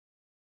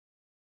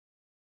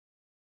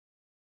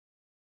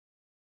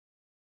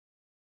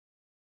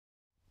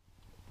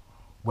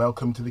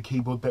Welcome to the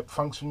Keyboard Depth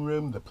Function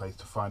Room, the place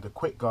to find a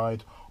quick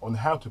guide on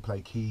how to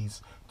play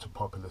keys to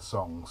popular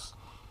songs.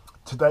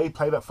 Today,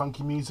 play that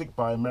funky music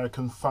by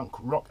American funk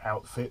rock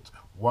outfit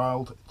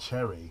Wild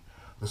Cherry.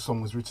 The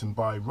song was written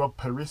by Rob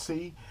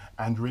Parisi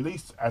and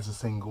released as a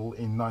single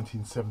in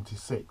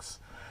 1976.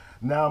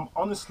 Now, I'm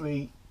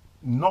honestly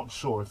not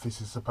sure if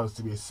this is supposed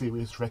to be a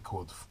serious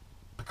record,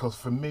 because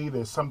for me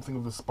there's something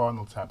of a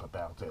Spinal Tap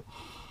about it.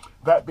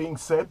 That being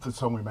said, the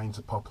song remains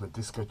a popular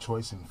disco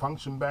choice in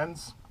function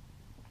bands.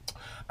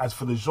 As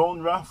for the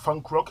genre,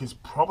 funk rock is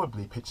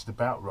probably pitched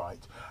about right,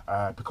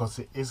 because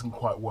it isn't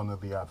quite one or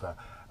the other.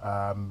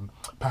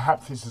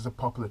 Perhaps this is a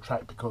popular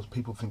track because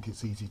people think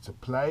it's easy to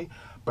play,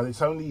 but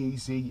it's only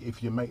easy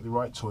if you make the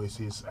right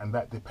choices, and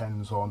that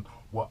depends on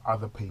what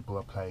other people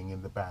are playing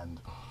in the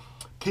band.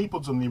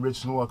 Keyboards on the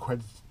original are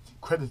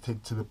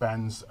credited to the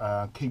band's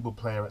keyboard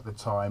player at the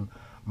time,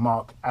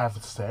 Mark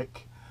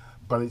Avsek,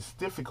 but it's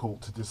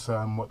difficult to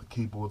discern what the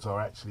keyboards are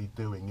actually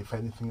doing, if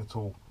anything at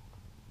all.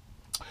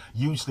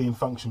 Usually in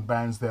function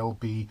bands there'll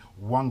be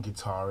one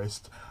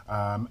guitarist,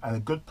 and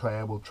a good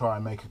player will try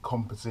and make a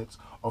composite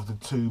of the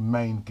two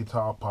main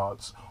guitar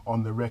parts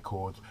on the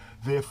record.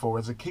 Therefore,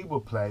 as a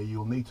keyboard player,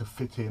 you'll need to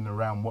fit in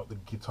around what the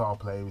guitar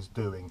player is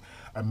doing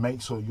and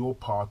make sure your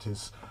part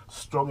is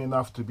strong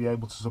enough to be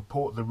able to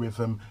support the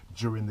rhythm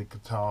during the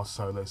guitar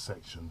solo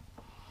section.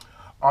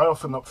 I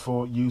often opt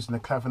for using a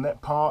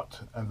clavinet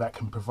part, and that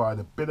can provide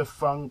a bit of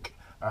funk,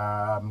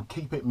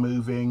 keep it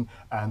moving,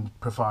 and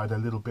provide a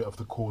little bit of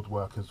the chord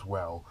work as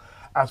well.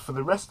 As for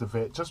the rest of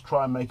it, just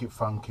try and make it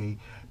funky,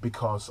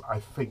 because I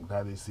think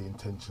that is the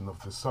intention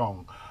of the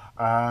song.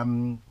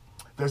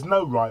 There's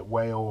no right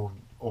way or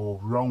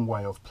wrong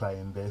way of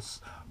playing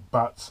this,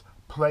 but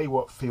play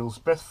what feels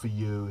best for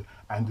you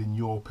and in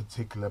your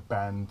particular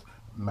band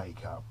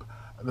makeup.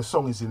 The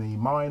song is in E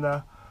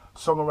minor.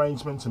 Song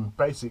arrangement and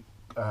basic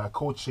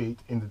chord sheet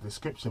in the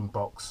description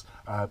box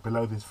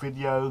below this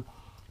video.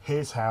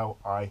 Here's how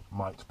I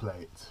might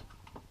play it.